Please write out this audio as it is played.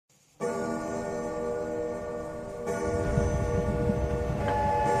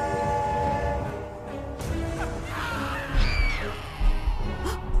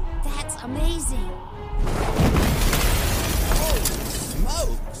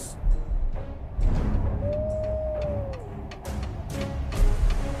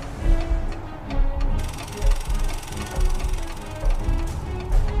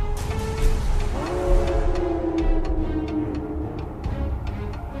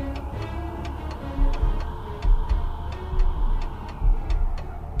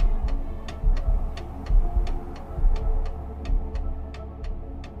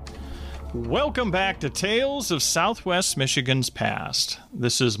Welcome back to Tales of Southwest Michigan's Past.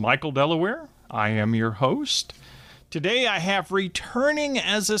 This is Michael Delaware. I am your host. Today I have returning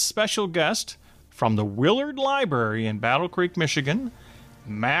as a special guest from the Willard Library in Battle Creek, Michigan,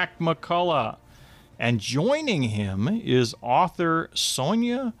 Mac McCullough. And joining him is author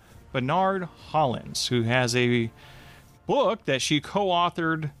Sonya Bernard Hollins, who has a book that she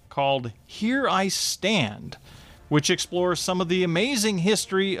co-authored called Here I Stand, which explores some of the amazing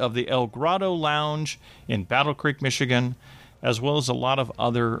history of the El Grotto Lounge in Battle Creek, Michigan, as well as a lot of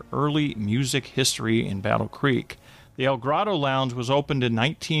other early music history in Battle Creek. The El Grotto Lounge was opened in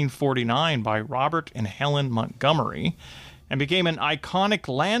 1949 by Robert and Helen Montgomery and became an iconic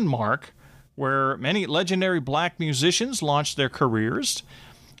landmark where many legendary black musicians launched their careers.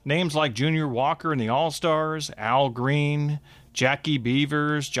 Names like Junior Walker and the All-Stars, Al Green, Jackie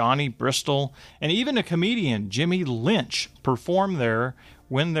Beavers, Johnny Bristol, and even a comedian, Jimmy Lynch, performed there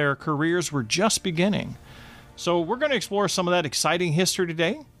when their careers were just beginning. So we're going to explore some of that exciting history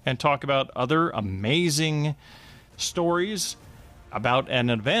today and talk about other amazing stories about an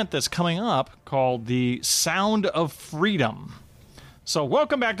event that's coming up called the Sound of Freedom. So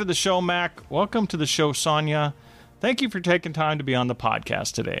welcome back to the show, Mac. Welcome to the show, Sonya. Thank you for taking time to be on the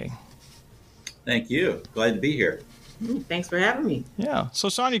podcast today. Thank you. Glad to be here. Thanks for having me. Yeah. So,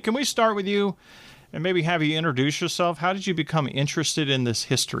 Sonya, can we start with you and maybe have you introduce yourself? How did you become interested in this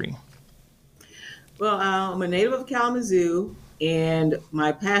history? Well, I'm a native of Kalamazoo, and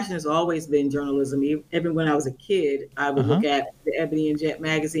my passion has always been journalism. Even when I was a kid, I would look at the Ebony and Jet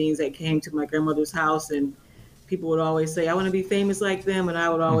magazines that came to my grandmother's house, and people would always say, I want to be famous like them. And I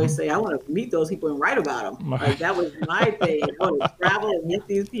would always say, I want to meet those people and write about them. Like, that was my thing. I want to travel and meet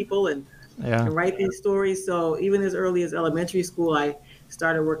these people and write these stories. So even as early as elementary school, I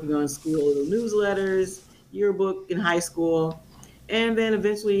started working on school newsletters, yearbook in high school, and then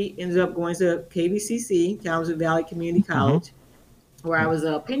eventually ended up going to KVCC, Kalamazoo Valley Community College, where I was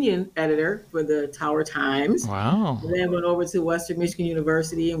an opinion editor for the Tower Times. Wow. And then went over to Western Michigan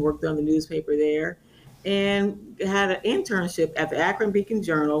University and worked on the newspaper there, and had an internship at the Akron Beacon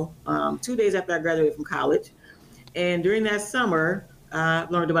Journal 2 days after I graduated from college. And during that summer, I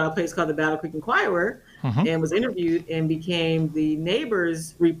learned about a place called the Battle Creek Inquirer and was interviewed and became the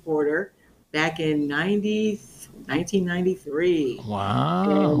Neighbors reporter back in 1993. Wow.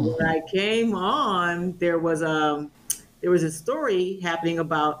 And when I came on, there was a story happening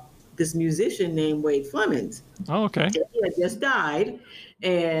about this musician named Wade Flemings. Oh, okay. He had just died,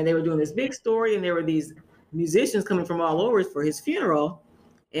 and they were doing this big story, and there were these musicians coming from all over for his funeral.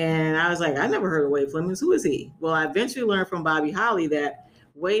 And I was like, I never heard of Wade Flemings. Who is he? Well, I eventually learned from Bobby Holly that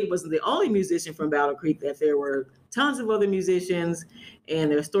Wade wasn't the only musician from Battle Creek, that there were tons of other musicians, and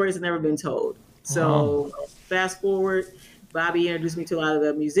their stories had never been told. So fast forward, Bobby introduced me to a lot of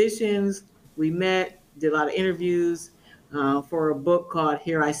the musicians. We met, did a lot of interviews for a book called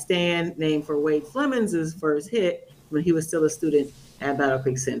Here I Stand, named for Wade Flemings' first hit when he was still a student at Battle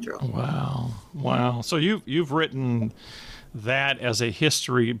Creek Central. Wow. So you've written that as a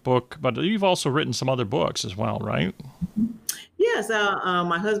history book, but you've also written some other books as well, right? Yes.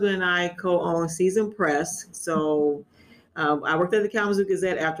 My husband and I co-own Season Press. So I worked at the Kalamazoo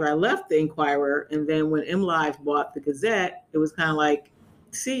Gazette after I left the Inquirer. And then when MLive bought the Gazette, it was kind of like,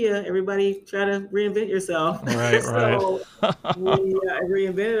 see ya, everybody try to reinvent yourself. Right, so we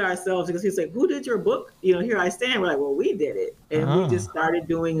reinvented ourselves, because he's like, who did your book? Here I Stand. We're like, well, we did it. And we just started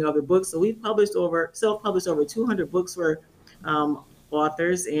doing other books. So we've self-published over 200 books for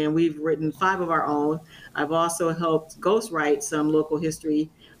authors, and we've written 5 of our own. I've also helped ghostwrite some local history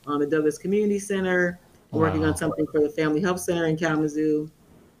on the Douglas Community Center, working on something for the Family Health Center in Kalamazoo.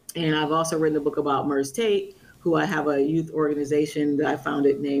 And I've also written a book about Merce Tate, who I have a youth organization that I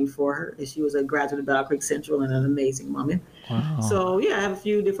founded named for her. And she was a graduate of Battle Creek Central and an amazing woman. Wow. So I have a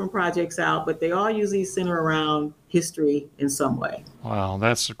few different projects out, but they all usually center around history in some way. Wow,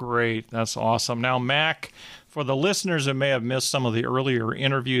 that's great. That's awesome. Now, Mac, for the listeners that may have missed some of the earlier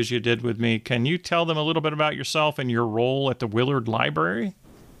interviews you did with me, can you tell them a little bit about yourself and your role at the Willard Library?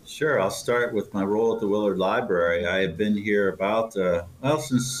 Sure. I'll start with my role at the Willard Library. I have been here about,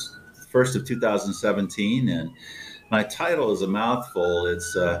 since the first of 2017, and my title is a mouthful.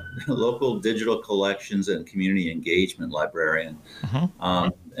 It's Local Digital Collections and Community Engagement Librarian.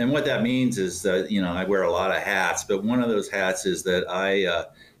 And what that means is that, I wear a lot of hats, but one of those hats is that I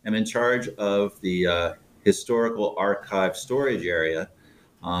am in charge of the historical archive storage area.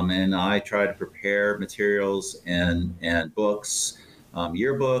 And I try to prepare materials and books,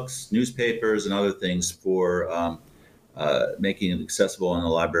 yearbooks, newspapers, and other things for making it accessible on the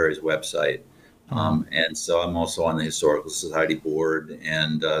library's website. And so I'm also on the Historical Society board,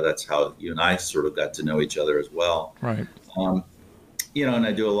 and that's how you and I sort of got to know each other as well. Right. And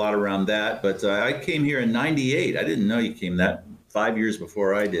I do a lot around that. But I came here in '98. I didn't know you came that 5 years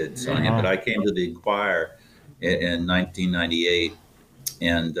before I did, Sonya. But I came to the Inquirer in 1998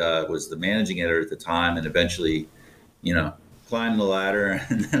 and was the managing editor at the time, and eventually, climbed the ladder,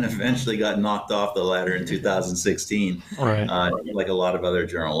 and then eventually got knocked off the ladder in 2016, Right. Like a lot of other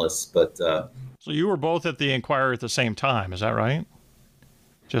journalists. But so you were both at the Inquirer at the same time, is that right?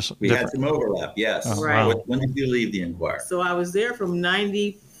 We had some overlap, yes. Oh, right. wow. When did you leave the Inquirer? So I was there from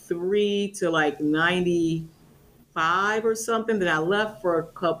 93 to like 95 or something. Then I left for a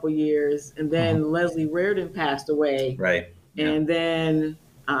couple years, and then Leslie Reardon passed away. Right. And then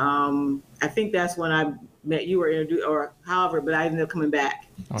I think that's when I met you or introduced, or however, but I ended up coming back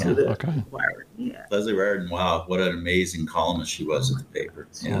to the Inquirer. Yeah. Leslie Reardon, wow, what an amazing columnist she was at the paper.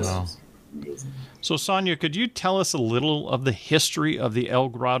 Yes. Wow. Amazing. So, Sonya, could you tell us a little of the history of the El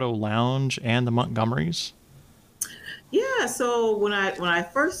Grotto Lounge and the Montgomerys? Yeah, so when I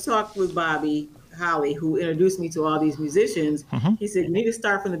first talked with Bobby Holly, who introduced me to all these musicians, he said, you need to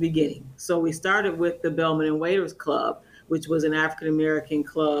start from the beginning. So we started with the Bellman and Waiters Club, which was an African-American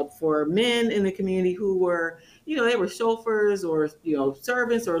club for men in the community who were, they were chauffeurs or,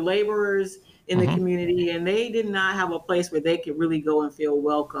 servants or laborers in the community, and they did not have a place where they could really go and feel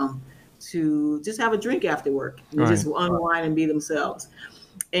welcome to just have a drink after work and just unwind and be themselves.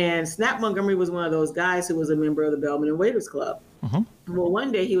 And Snap Montgomery was one of those guys who was a member of the Bellman and Waiters Club. Well,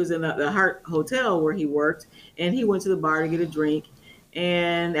 one day he was in the Hart Hotel where he worked, and he went to the bar to get a drink.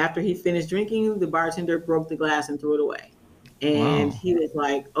 And after he finished drinking, the bartender broke the glass and threw it away. And he was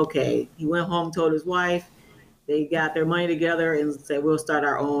like, okay. He went home, told his wife. They got their money together and said, we'll start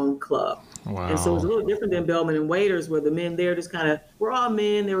our own club. Wow. And so it was a little different than Bellman and Waiters, where the men there just we're all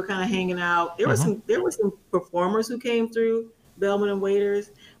men. They were kind of hanging out. There were some performers who came through Bellman and Waiters,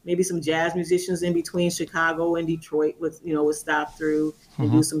 maybe some jazz musicians in between Chicago and Detroit would stop through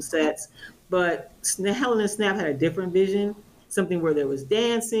and do some sets. But Helen and Snap had a different vision, something where there was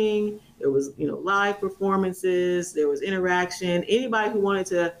dancing, there was, live performances, there was interaction. Anybody who wanted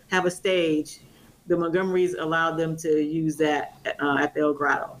to have a stage, the Montgomerys allowed them to use that at the El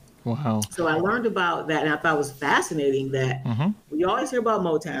Grotto. Wow. So I learned about that, and I thought it was fascinating that we always hear about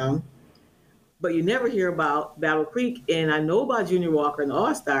Motown, but you never hear about Battle Creek. And I know about Junior Walker and the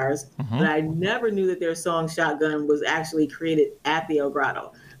All-Stars, but I never knew that their song Shotgun was actually created at the El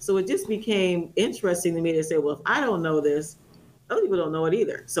Grotto. So it just became interesting to me to say, well, if I don't know this, other people don't know it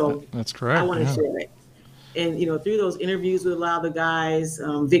either. So that's correct. I want to share it. And, through those interviews with a lot of the guys,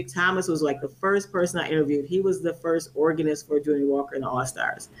 Vic Thomas was like the first person I interviewed. He was the first organist for Junior Walker and the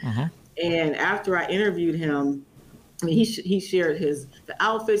All-Stars. And after I interviewed him, he shared the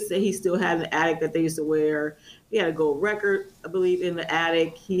outfits that he still had in the attic that they used to wear. He had a gold record, I believe, in the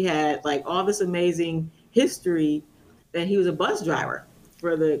attic. He had like all this amazing history, and he was a bus driver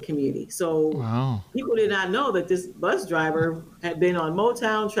for the community. So people did not know that this bus driver had been on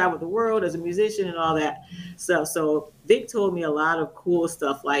Motown, traveled the world as a musician and all that stuff. So Vic told me a lot of cool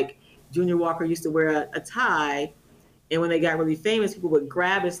stuff, like Junior Walker used to wear a tie, and when they got really famous, people would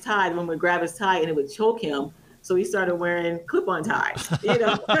grab his tie, the woman would grab his tie and it would choke him. So he started wearing clip-on ties, cool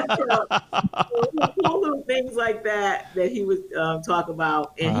little things like that he would talk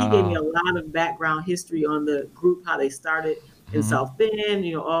about. And he gave me a lot of background history on the group, how they started in South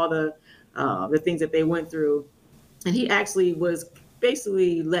Bend, all the things that they went through. And he actually was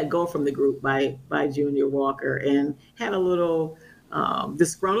basically let go from the group by Junior Walker and had a little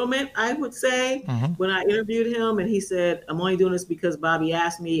disgruntlement, I would say, when I interviewed him. And he said, I'm only doing this because Bobby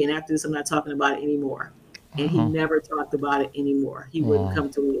asked me, and after this, I'm not talking about it anymore. And he never talked about it anymore. He wouldn't come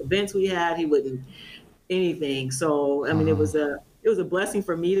to the events we had. He wouldn't anything. So, I mean, it was a blessing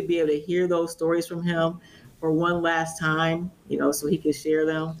for me to be able to hear those stories from him for one last time, so he could share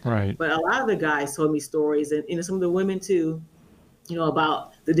them. Right. But a lot of the guys told me stories, and some of the women too,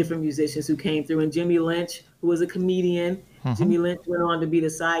 about the different musicians who came through. And Jimmy Lynch, who was a comedian, Jimmy Lynch went on to be the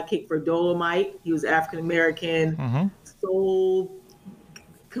sidekick for Dolomite. He was African-American soul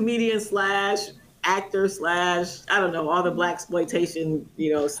comedian / actor / I don't know, all the blaxploitation,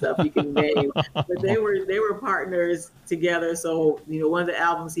 stuff you can name. But they were partners together. So, one of the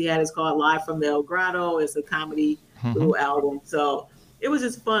albums he had is called Live from the El Grotto. It's a comedy little album. So it was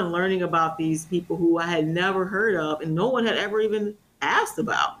just fun learning about these people who I had never heard of and no one had ever even asked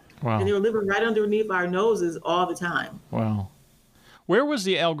about. Wow. And they were living right underneath our noses all the time. Wow. Where was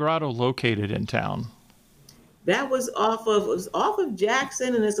the El Grotto located in town? That was off of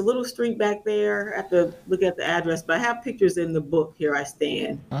Jackson, and there's a little street back there. I have to look at the address, but I have pictures in the book. Here I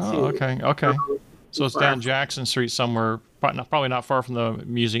stand. Oh, okay. So it's down Jackson Street somewhere, probably not far from the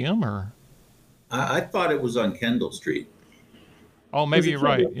museum, or? I thought it was on Kendall Street. Oh, maybe you're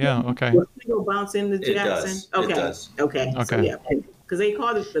right. Yeah. Okay. Does Kendall bounce into Jackson? It does. Okay. So yeah, because they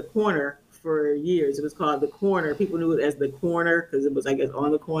called it the corner for years. It was called the corner. People knew it as the corner because it was, I guess,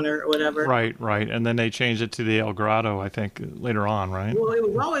 on the corner or whatever. Right. And then they changed it to the El Grotto, I think, later on, right? Well, it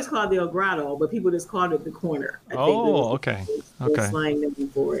was always called the El Grotto, but people just called it the corner. I think okay. The slang name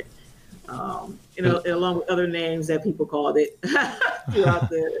for it. Along with other names that people called it throughout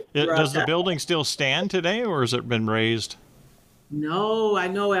Does the building still stand today, or has it been raised? No, I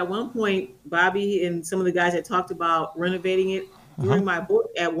know at one point, Bobby and some of the guys had talked about renovating it. During my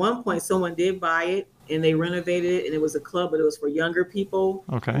book, at one point, someone did buy it and they renovated it, and it was a club, but it was for younger people.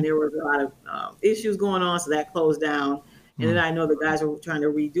 Okay. And there was a lot of issues going on, so that closed down. And then I know the guys were trying to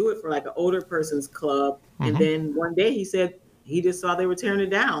redo it for like an older person's club. And then one day he said he just saw they were tearing it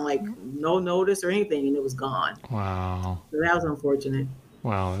down, like no notice or anything, and it was gone. Wow. So that was unfortunate.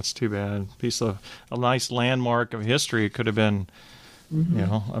 Wow, that's too bad. A nice landmark of history. It could have been,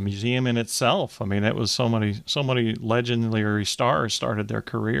 a museum in itself. I mean, it was so many legendary stars started their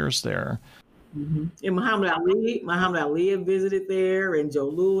careers there. And Muhammad Ali had visited there, and Joe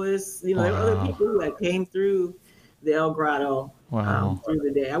Louis. There were other people who came through the El Grotto through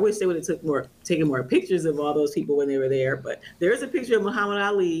the day. I wish they would have taken more pictures of all those people when they were there. But there is a picture of Muhammad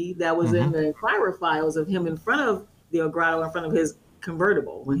Ali that was in the Inquirer files of him in front of the El Grotto, in front of his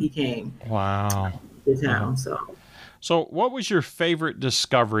convertible when he came to town. So what was your favorite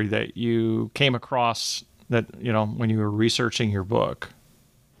discovery that you came across that, when you were researching your book?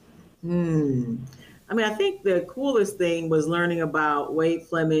 I mean, I think the coolest thing was learning about Wade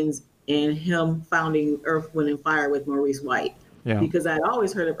Flemings and him founding Earth, Wind, and Fire with Maurice White. Yeah. Because I'd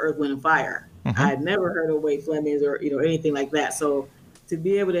always heard of Earth, Wind, and Fire. I had never heard of Wade Flemings or, anything like that. So to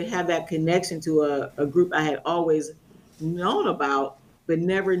be able to have that connection to a group I had always known about, but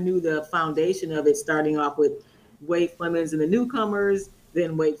never knew the foundation of it, starting off with Wade Flemings and the Newcomers,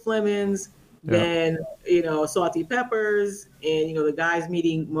 then Wade Flemings, then, Salty Peppers, and, the guys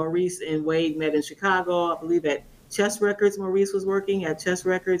meeting Maurice and Wade met in Chicago, I believe at Chess Records. Maurice was working at Chess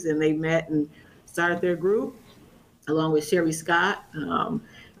Records, and they met and started their group along with Sherry Scott,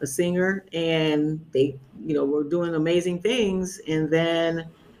 a singer, and they, were doing amazing things. And then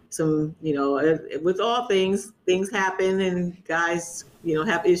some, with all things happen, and guys,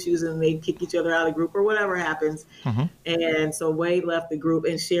 have issues, and they kick each other out of the group or whatever happens. And so Wade left the group,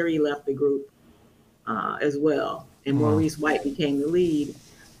 and Sherry left the group as well. And Maurice White became the lead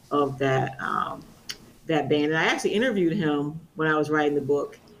of that band. And I actually interviewed him when I was writing the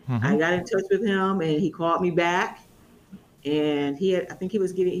book. I got in touch with him, and he called me back. And I think he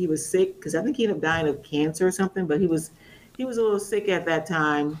was sick, because I think he ended up dying of cancer or something. But he was a little sick at that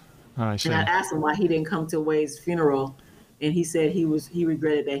time. I see. And I asked him why he didn't come to Wade's funeral, and he said he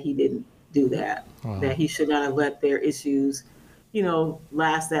regretted that he didn't do that. Wow. That he should not have let their issues,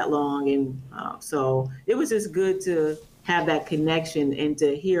 last that long. And so it was just good to have that connection and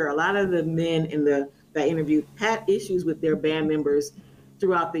to hear a lot of the men in that interview had issues with their band members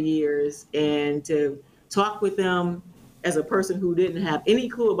throughout the years, and to talk with them as a person who didn't have any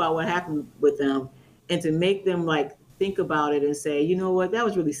clue about what happened with them, and to make them think about it and say, you know what, that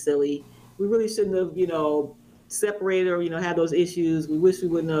was really silly. We really shouldn't have, separated or, had those issues. We wish we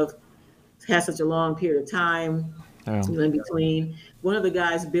wouldn't have had such a long period of time in between. One of the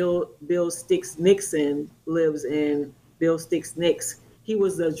guys, Bill Sticks Nixon, lives in Bill Sticks Nicks. He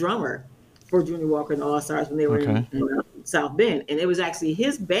was the drummer for Junior Walker and the All-Stars when they were in South Bend. And it was actually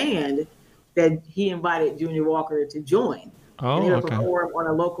his band that he invited Junior Walker to join. And they would perform on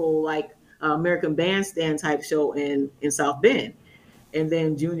a local, American Bandstand type show in South Bend. And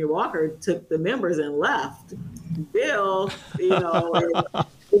then Junior Walker took the members and left. Bill, and so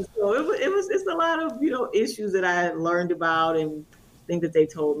it's a lot of, issues that I had learned about and things that they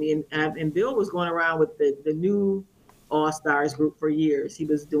told me. And Bill was going around with the new All-Stars group for years. He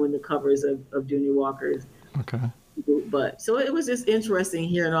was doing the covers of Junior Walker's group. But so it was just interesting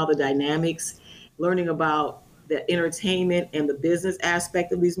hearing all the dynamics, learning about the entertainment and the business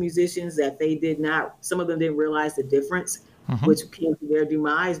aspect of these musicians that some of them didn't realize the difference, which came to their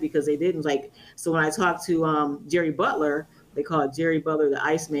demise because they didn't. So when I talked to Jerry Butler, they called Jerry Butler the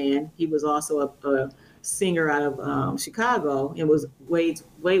Iceman. He was also a singer out of Chicago, and Wade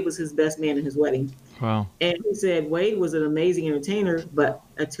was his best man in his wedding. Wow. And he said Wade was an amazing entertainer, but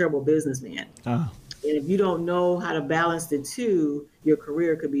a terrible businessman. And if you don't know how to balance the two, your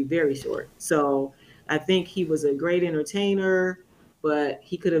career could be very short. So I think he was a great entertainer, but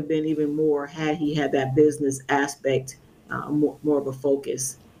he could have been even more had he had that business aspect more of a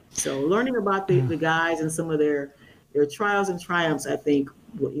focus. So learning about the guys and some of their trials and triumphs, I think,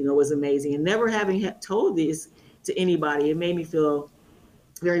 was amazing. And never having told this to anybody, it made me feel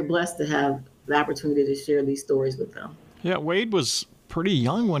very blessed to have the opportunity to share these stories with them. Yeah, Wade was pretty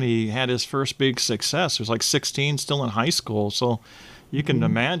young when he had his first big success. He was like 16, still in high school. So you can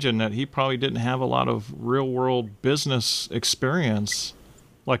imagine that he probably didn't have a lot of real world business experience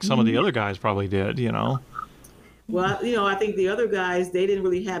like some of the other guys probably did, Well, I think the other guys, they didn't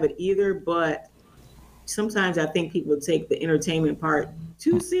really have it either, but sometimes I think people take the entertainment part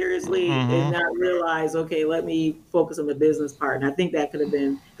too seriously and not realize, okay, let me focus on the business part. And I think that could have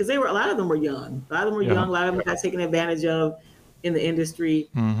been, because a lot of them were young. A lot of them were young. A lot of them got taken advantage of in the industry.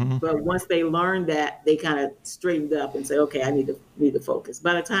 But once they learned that, they kind of straightened up and said, okay, I need to focus.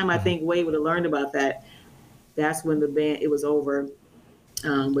 By the time I think Wade would have learned about that, that's when the band, it was over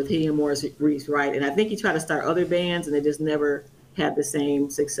with he and Morris Reese Wright. And I think he tried to start other bands and they just never had the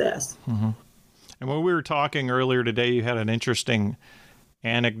same success. And when we were talking earlier today, you had an interesting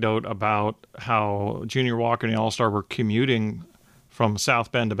anecdote about how Junior Walker and the All-Star were commuting from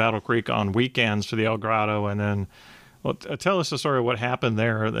South Bend to Battle Creek on weekends for the El Grotto, and then tell us the story of what happened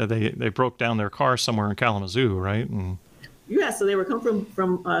there. They broke down their car somewhere in Kalamazoo, right? Yeah, so they were coming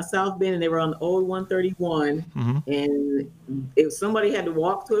from South Bend, and they were on the old 131, and if somebody had to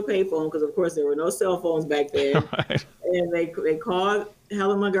walk to a payphone, because of course there were no cell phones back then, right. And they called,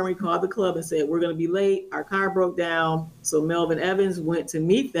 Helen Montgomery called the club and said, we're going to be late, our car broke down. So Melvin Evans went to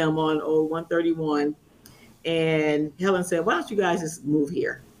meet them on old 131, and Helen said, why don't you guys just move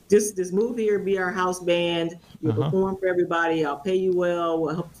here? Just move here, be our house band, you'll perform for everybody, I'll pay you well,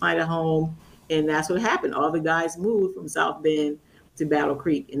 we'll help find a home. And that's what happened. All the guys moved from South Bend to Battle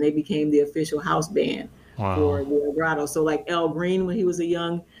Creek, and they became the official house band for the Grotto. So like Al Green, when he was a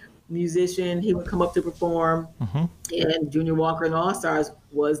young musician, he would come up to perform, and Junior Walker and the All-Stars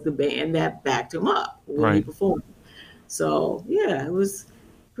was the band that backed him up when he performed. So yeah, it was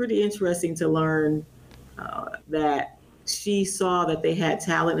pretty interesting to learn that she saw that they had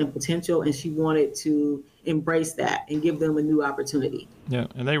talent and potential, and she wanted to embrace that and give them a new opportunity. Yeah,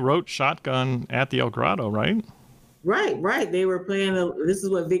 and they wrote Shotgun at the El Grotto, right? Right. They were playing, this is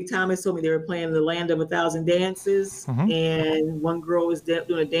what Vic Thomas told me, they were playing The Land of a Thousand Dances, and one girl was doing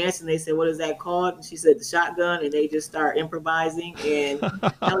a dance, and they said, what is that called? And she said, the Shotgun, and they just start improvising, and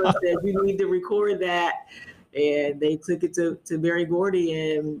Helen said, you need to record that, and they took it to Berry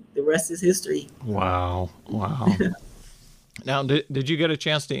Gordy, and the rest is history. Wow. Now, did you get a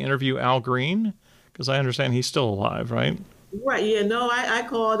chance to interview Al Green? Because I understand he's still alive, right? Right. Yeah. No, I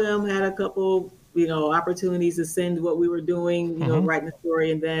called him, had a couple, opportunities to send what we were doing, writing the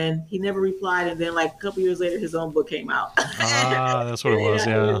story. And then he never replied. And then like a couple years later, his own book came out. That's what it was.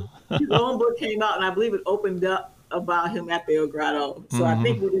 Yeah. His own book came out, and I believe it opened up about him at the El Grotto. So I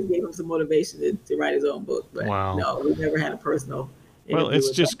think we just gave him some motivation to write his own book. But no, we never had a personal. Well, it's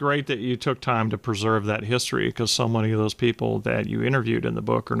just great that you took time to preserve that history, because so many of those people that you interviewed in the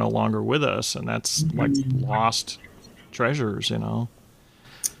book are no longer with us, and that's like lost treasures,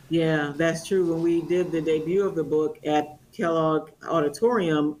 Yeah, that's true. When we did the debut of the book at Kellogg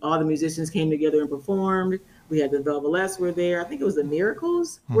Auditorium, all the musicians came together and performed. We had the Velvets were there. I think it was the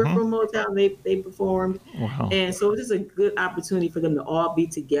Miracles were from Motown. They performed. Wow. And so it was just a good opportunity for them to all be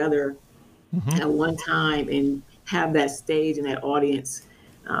together at one time and have that stage and that audience.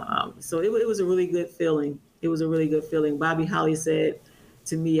 So it was a really good feeling. It was a really good feeling. Bobby Holly said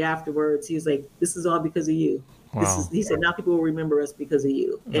to me afterwards, he was like, this is all because of you. Wow. He said, now people will remember us because of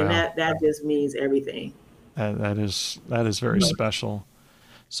you. And that just means everything. That is very special.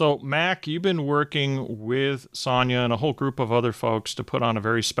 So, Mac, you've been working with Sonya and a whole group of other folks to put on a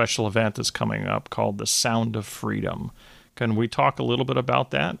very special event that's coming up called The Sound of Freedom. Can we talk a little bit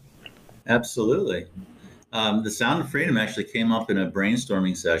about that? Absolutely. The Sound of Freedom actually came up in a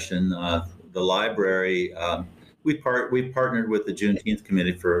brainstorming session. The library, we've partnered with the Juneteenth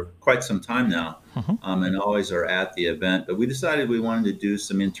Committee for quite some time now, and always are at the event. But we decided we wanted to do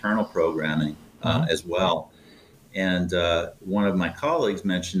some internal programming as well. And one of my colleagues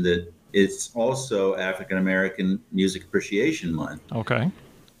mentioned that it's also African American Music Appreciation Month. Okay.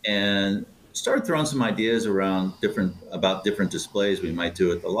 And started throwing some ideas around different displays we might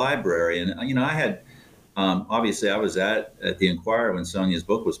do at the library. And I had obviously I was at the Inquirer when Sonya's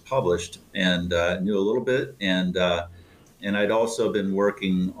book was published, and knew a little bit. And I'd also been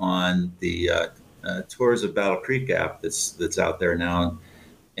working on the Tours of Battle Creek app that's out there now.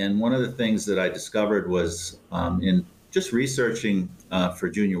 And one of the things that I discovered was in just researching for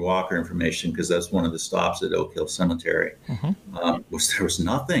Junior Walker information, because that's one of the stops at Oak Hill Cemetery, was there was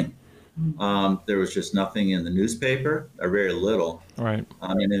nothing There was just nothing in the newspaper, or very little. Right.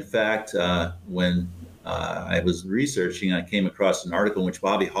 And in fact, when I was researching, I came across an article in which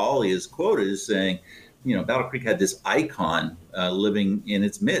Bobby Holly is quoted as saying, Battle Creek had this icon living in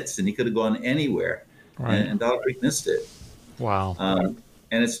its midst, and he could have gone anywhere, Right. and Battle Creek missed it. Wow.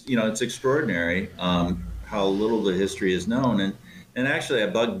 And it's extraordinary how little the history is known. And actually, I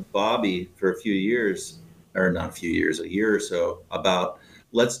bugged Bobby for a few years, or not a few years, a year or so, about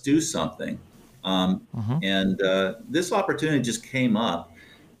let's do something. And this opportunity just came up.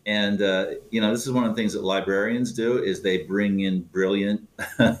 And, this is one of the things that librarians do is they bring in brilliant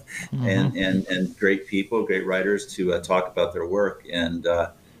and great people, great writers to talk about their work. And,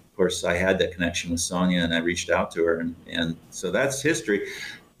 of course, I had that connection with Sonya, and I reached out to her. And so that's history.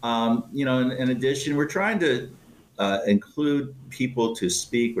 In addition, we're trying to include people to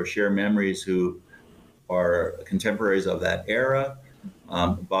speak or share memories who are contemporaries of that era.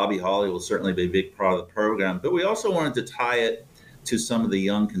 Bobby Holly will certainly be a big part of the program, but we also wanted to tie it to some of the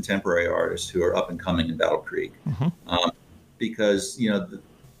young contemporary artists who are up and coming in Battle Creek. Because,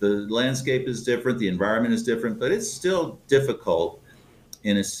 the landscape is different, the environment is different, but it's still difficult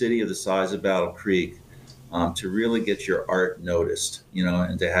in a city of the size of Battle Creek to really get your art noticed,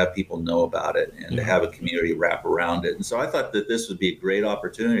 and to have people know about it and to have a community wrap around it. And so I thought that this would be a great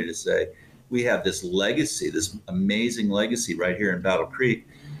opportunity to say, we have this legacy, this amazing legacy right here in Battle Creek.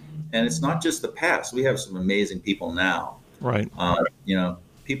 And it's not just the past. We have some amazing people now. Right.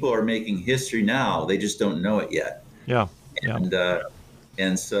 People are making history now. They just don't know it yet. Yeah.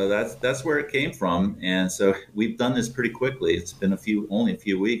 And so that's where it came from. And so we've done this pretty quickly. It's been only a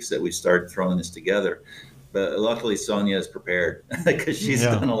few weeks that we started throwing this together. But luckily, Sonya is prepared because she's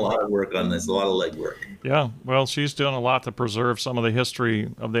done a lot of work on this, a lot of legwork. Yeah, well, she's doing a lot to preserve some of the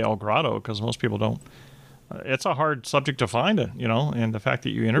history of the El Grotto, because most people don't. It's a hard subject to find, and the fact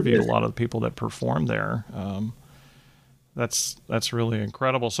that you interviewed a lot of the people that performed there, that's really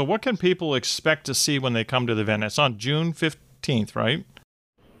incredible. So what can people expect to see when they come to the event? It's on June 15th, right?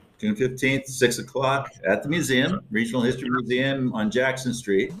 June 15th, 6 o'clock at the museum, Regional History Museum on Jackson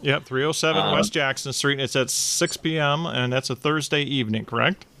Street. Yep, 307 West Jackson Street. It's at 6 p.m., and that's a Thursday evening,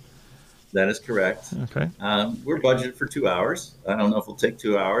 correct? That is correct. Okay. We're budgeted for 2 hours. I don't know if it'll take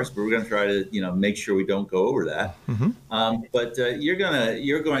 2 hours, but we're going to try to, make sure we don't go over that. But you're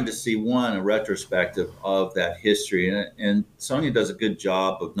going to see a retrospective of that history, and Sonya does a good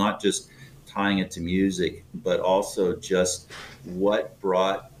job of not just tying it to music, but also just what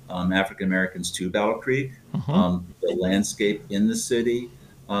brought African Americans to Battle Creek, the landscape in the city,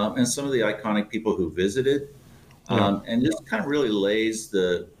 and some of the iconic people who visited, and just kind of really lays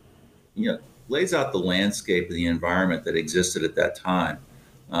out the landscape and the environment that existed at that time.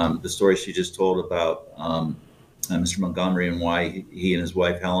 The story she just told about Mr. Montgomery and why he and his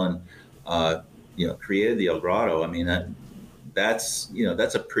wife Helen, created the El Grotto. I mean, that's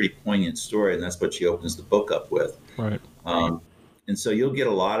a pretty poignant story, and that's what she opens the book up with. Right. And so you'll get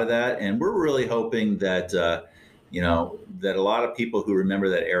a lot of that, and we're really hoping that that a lot of people who remember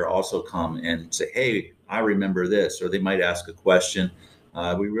that era also come and say, "Hey, I remember this," or they might ask a question.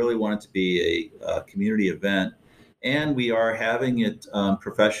 We really want it to be a community event, and we are having it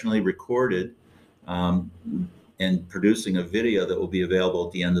professionally recorded and producing a video that will be available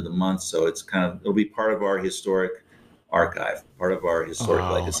at the end of the month. So it'll be part of our historic archive, part of our historic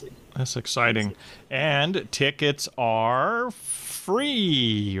legacy. That's exciting. And tickets are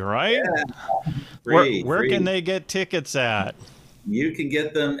free, right? Yeah. Free. Where can they get tickets at? You can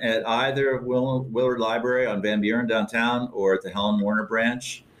get them at either Willard Library on Van Buren downtown or at the Helen Warner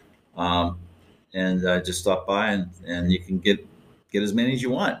branch. And just stop by and you can get as many as you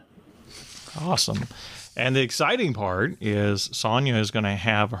want. Awesome. And the exciting part is Sonya is going to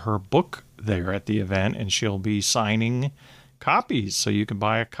have her book there at the event, and she'll be signing copies. So you can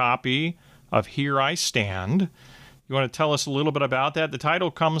buy a copy of Here I Stand. You want to tell us a little bit about that? The title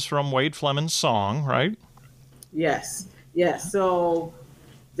comes from Wade Fleming's song, right? Yes. So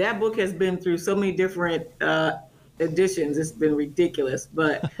that book has been through so many different editions. It's been ridiculous,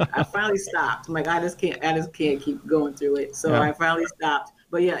 but I finally stopped. I'm like, I just can't keep going through it. So I finally stopped.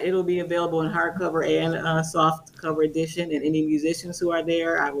 But yeah, it'll be available in hardcover and soft cover edition. And any musicians who are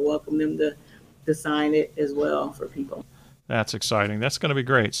there, I will welcome them to sign it as well for people. That's exciting. That's going to be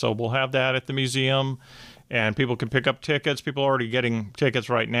great. So we'll have that at the museum, and people can pick up tickets. People are already getting tickets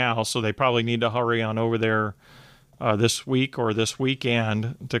right now, so they probably need to hurry on over there this week or this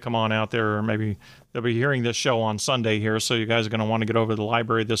weekend to come on out there. Or maybe they'll be hearing this show on Sunday here, so you guys are going to want to get over to the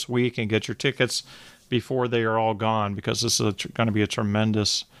library this week and get your tickets before they are all gone, because this is going to be a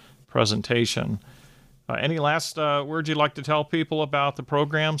tremendous presentation. Any last words you'd like to tell people about the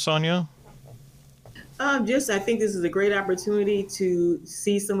program, Sonya? I think this is a great opportunity to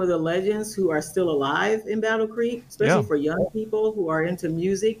see some of the legends who are still alive in Battle Creek, especially for young people who are into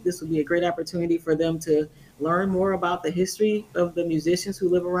music. This would be a great opportunity for them to learn more about the history of the musicians who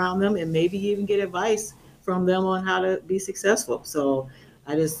live around them and maybe even get advice from them on how to be successful. So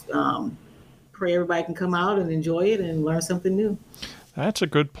I just pray everybody can come out and enjoy it and learn something new. That's a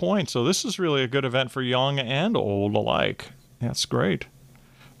good point. So this is really a good event for young and old alike. That's great.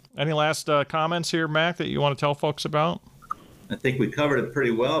 Any last comments here, Mac, that you want to tell folks about? I think we covered it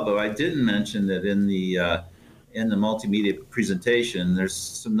pretty well, but I didn't mention that in the multimedia presentation, there's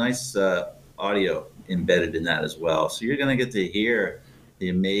some nice audio embedded in that as well. So you're going to get to hear the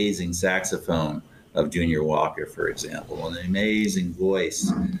amazing saxophone of Junior Walker, for example, and the amazing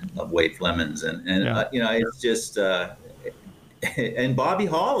voice of Wade Flemons, and it's just and Bobby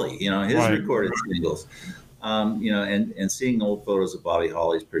Holly, his recorded singles. And seeing old photos of Bobby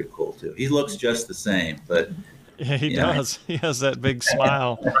Holly is pretty cool too. He looks just the same, but yeah, he does. He has that big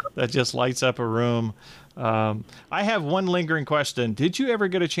smile that just lights up a room. I have one lingering question. Did you ever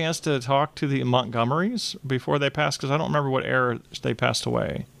get a chance to talk to the Montgomerys before they passed? Because I don't remember what era they passed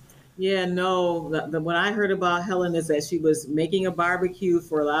away. Yeah, no. What I heard about Helen is that she was making a barbecue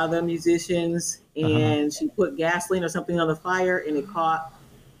for a lot of the musicians, and she put gasoline or something on the fire, and it caught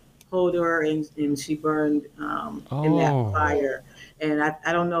hold of her, and she burned in that fire. And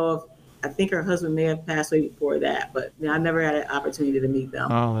I don't know if, I think her husband may have passed away before that, but I never had an opportunity to meet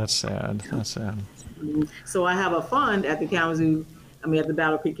them. Oh, that's sad. That's sad. So I have a fund at the at the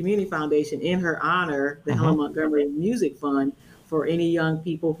Battle Creek Community Foundation in her honor, the Helen Montgomery Music Fund, for any young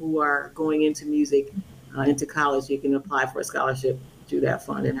people who are going into music, into college. You can apply for a scholarship through that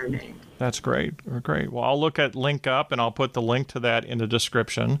fund in her name. That's great. Great. Well, I'll look at Link Up, and I'll put the link to that in the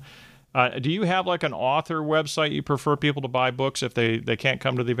description. Do you have like an author website you prefer people to buy books if they can't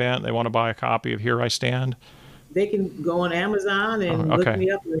come to the event? They want to buy a copy of Here I Stand? They can go on Amazon and look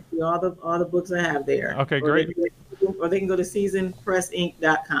me up and see all the books I have there. Okay, great. Or they can go to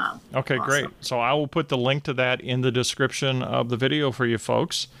seasonpressinc.com. Okay, awesome. Great. So I will put the link to that in the description of the video for you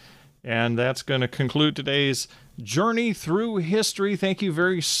folks. And that's going to conclude today's journey through history. Thank you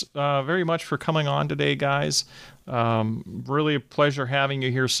very much for coming on today, guys. Really a pleasure having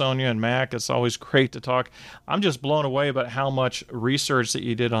you here, Sonya and Mac. It's always great to talk. I'm just blown away about how much research that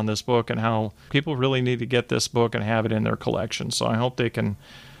you did on this book and how people really need to get this book and have it in their collection. So I hope they can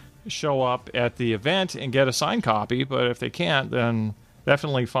show up at the event and get a signed copy. But if they can't, then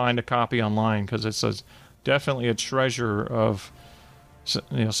definitely find a copy online, because it's definitely a treasure of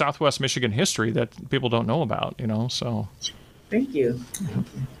Southwest Michigan history that people don't know about, so. Thank you.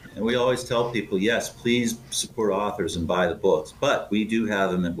 And we always tell people, yes, please support authors and buy the books, but we do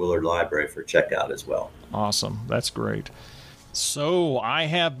have them at Willard Library for checkout as well. Awesome. That's great. So I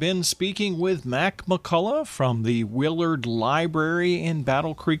have been speaking with Mac McCullough from the Willard Library in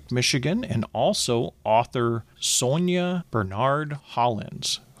Battle Creek, Michigan, and also author Sonya Bernard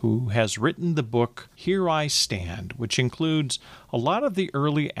Hollins, who has written the book Here I Stand, which includes a lot of the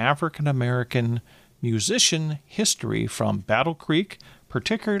early African-American musician history from Battle Creek,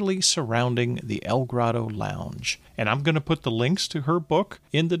 particularly surrounding the El Grotto Lounge. And I'm going to put the links to her book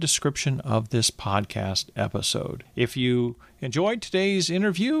in the description of this podcast episode. If you enjoyed today's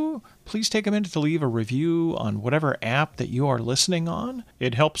interview, please take a minute to leave a review on whatever app that you are listening on.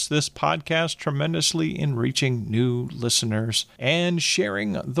 It helps this podcast tremendously in reaching new listeners and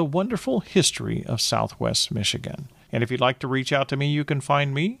sharing the wonderful history of Southwest Michigan. And if you'd like to reach out to me, you can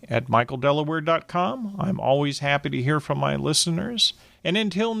find me at michaeldelaware.com. I'm always happy to hear from my listeners. And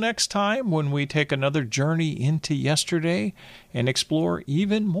until next time, when we take another journey into yesterday and explore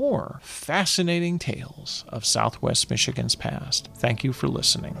even more fascinating tales of Southwest Michigan's past. Thank you for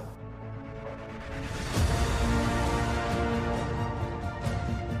listening.